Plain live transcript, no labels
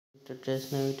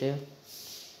today's native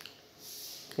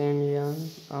Kenyan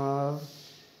or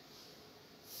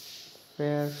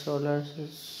fair solar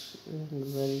system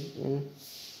will in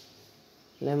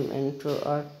them into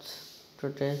Earth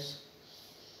today's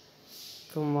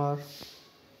tumor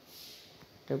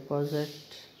deposit.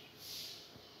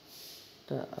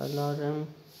 The alarm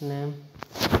name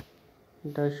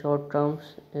the short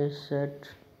terms is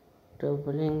set to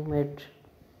bring mid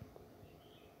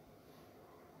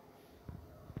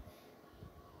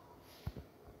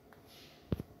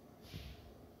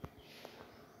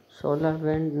solar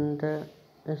wind in the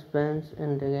expanse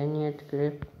and gain it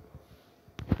grip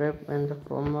and the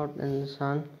promote in the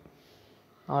sun.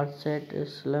 Earthset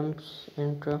slumps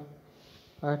into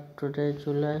Earth today,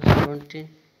 July 17.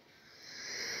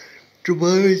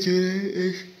 Tomorrow, July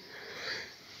is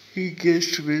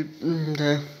engaged with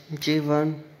the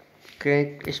G1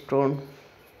 cracked stone.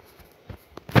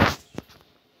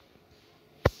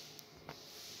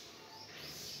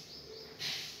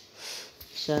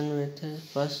 Sun with his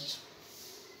first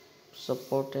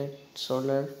supported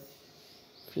solar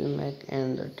filmic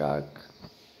and the dark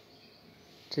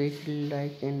trickle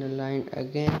like in the line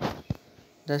again.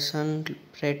 The sun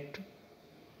red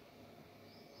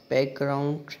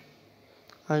background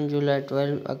on July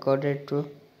 12 according to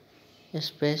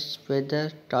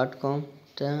spaceweather.com.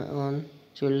 On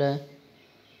July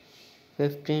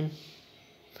 15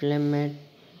 filmed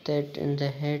that in the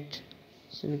head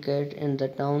syndicate in the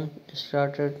town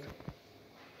started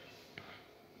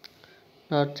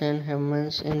northern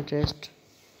hemisphere's interest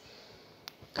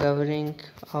covering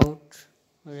out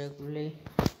regularly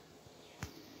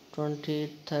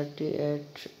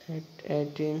 2038 at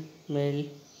 18 mile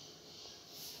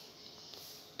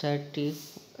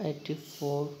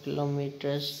 84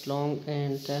 kilometers long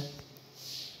and the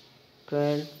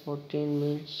 12-14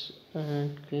 miles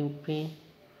and creepy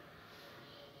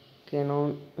cannon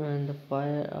and the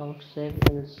fire outside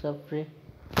and suffering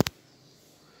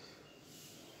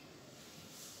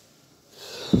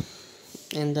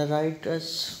in the writers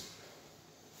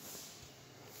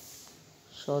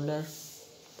solar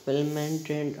filament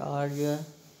and area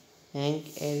hang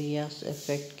areas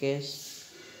affect case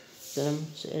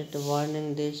films it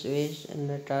warning this ways and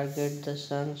the target the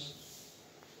sun's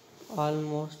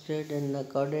almost dead and the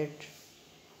goddess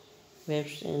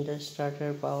waves in the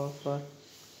starter powerful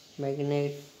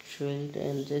magnetic field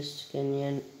and this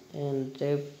canyon and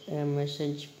they a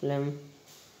message film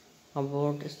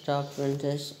about staff and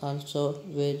this also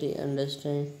very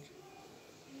understand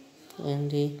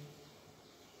and the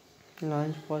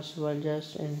launch possible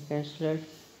just and cancelled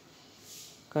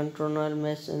control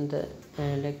mess in the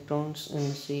electrons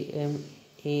and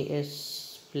CMAS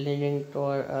splitting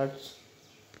toward Earth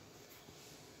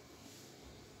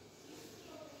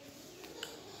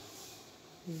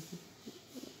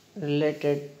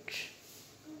related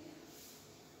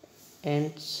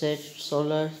and set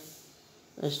solar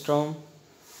storm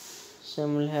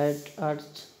simulate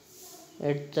Earth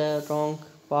at the wrong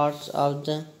parts of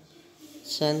the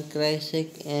sun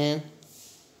crisis and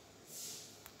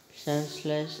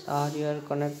senseless are you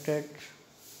connected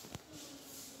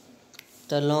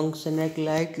the long snake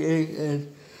like and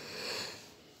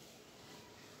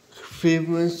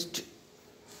famous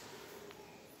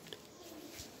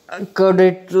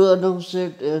according to announced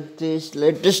at this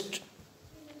latest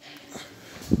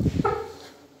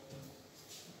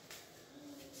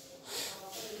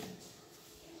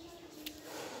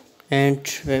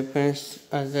and weapons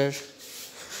other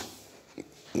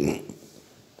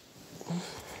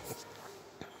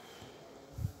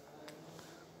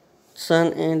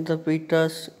sun and the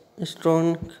Peter's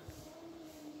strong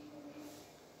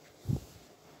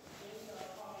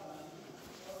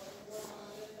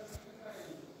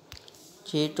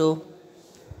G2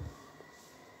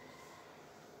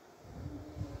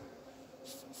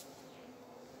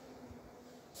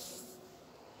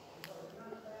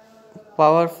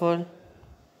 powerful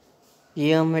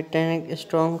geomechanic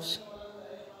storms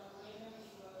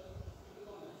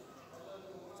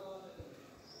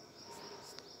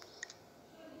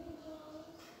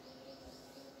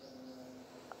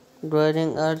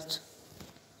during Earth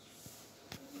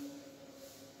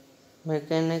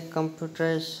mechanic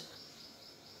computers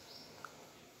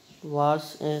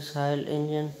was a high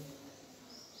engine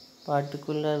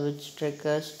particular which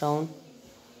trackers down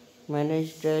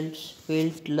managed rails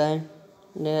field line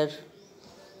near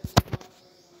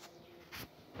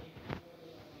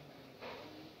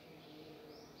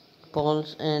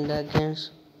poles and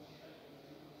against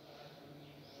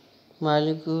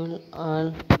molecule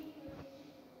on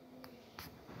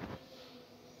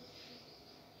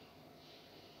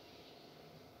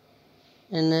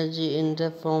energy in the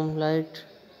from light.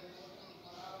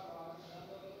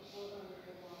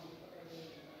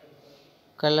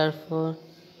 Colorful,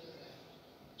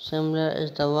 similar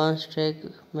is the one streak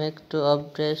make to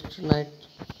update night.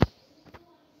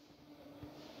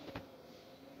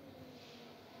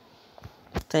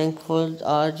 Thankful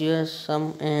are your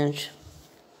some and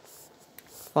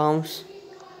farms.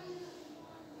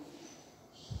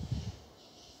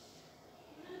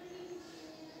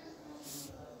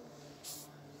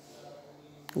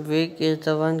 Weak is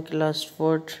the one class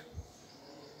foot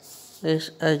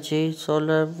is a G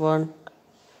solar one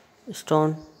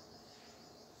stone.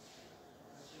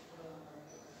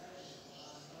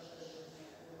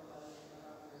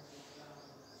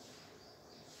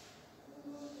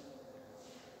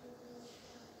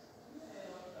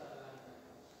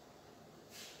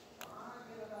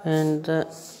 And the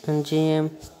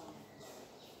GM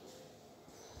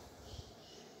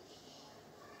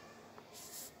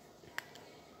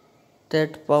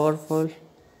that powerful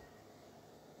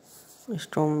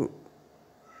stone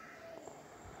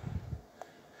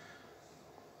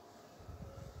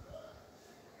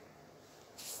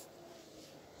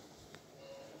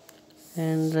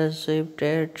and the ship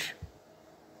that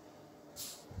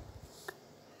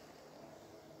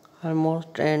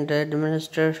almost and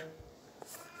administer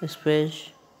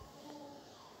space.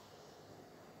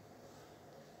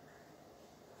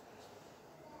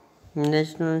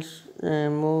 Nationals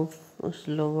move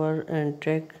slower and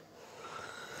take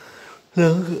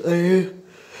long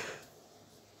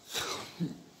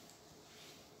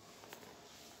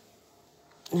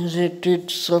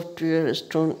rated software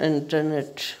stone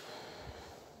internet.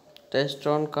 The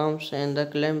stone comes and the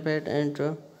clamped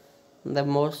into the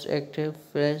most active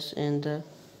phase in the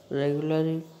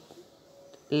regularly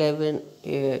 11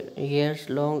 years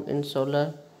long in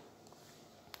solar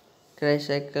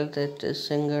tricycle that is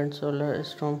single solar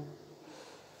storm.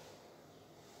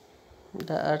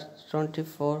 The Earth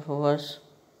 24 hours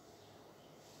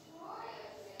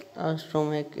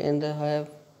astronomic in the have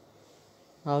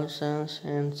thousands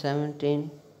and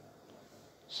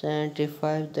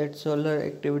 1775 that solar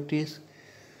activities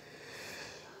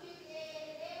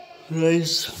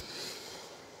rise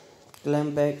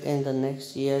climb back in the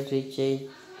next year reach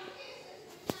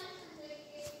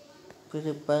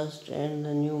repurposed and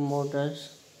the new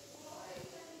models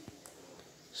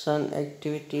sun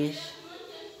activities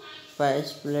by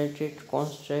split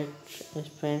constant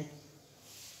span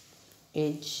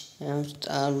each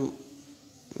are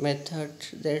method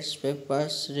that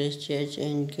papers research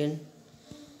engine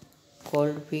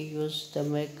could be used to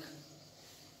make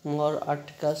more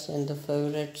articles in the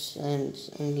favorites and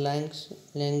in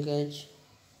language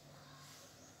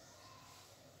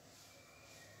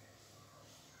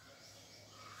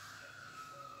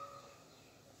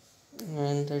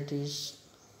and that is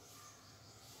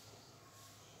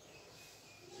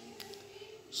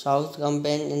South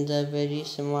campaign in the very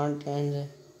smart and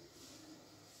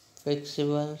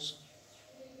flexible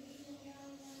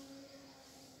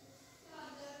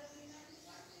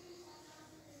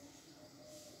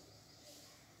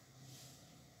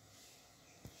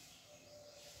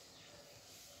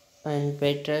and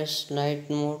better night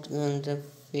mode than the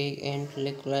fake and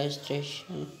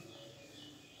localization.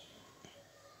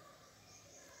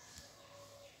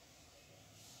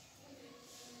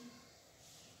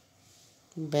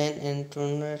 Ben and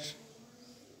Turner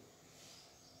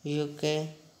UK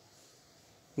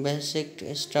basic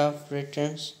staff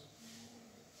returns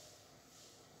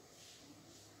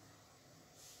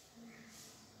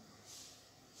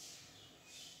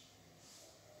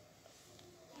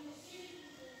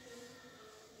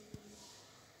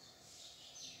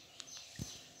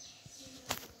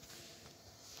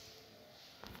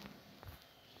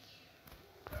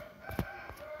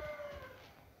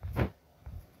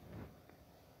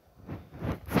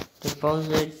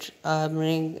deposit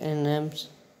arming and names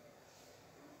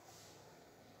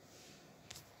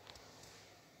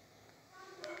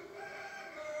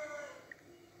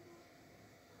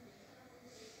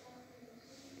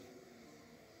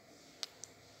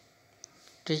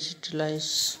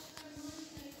digitalize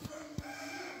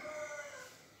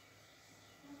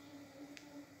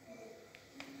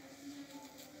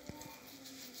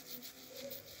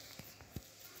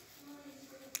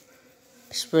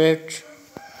spirit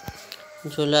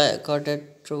July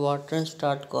accorded to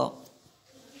water.com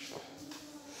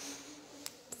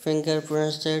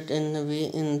fingerprints that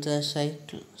in the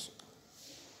cycle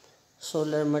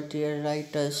solar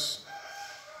materialize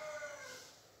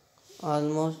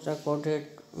almost accorded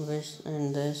with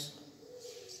in this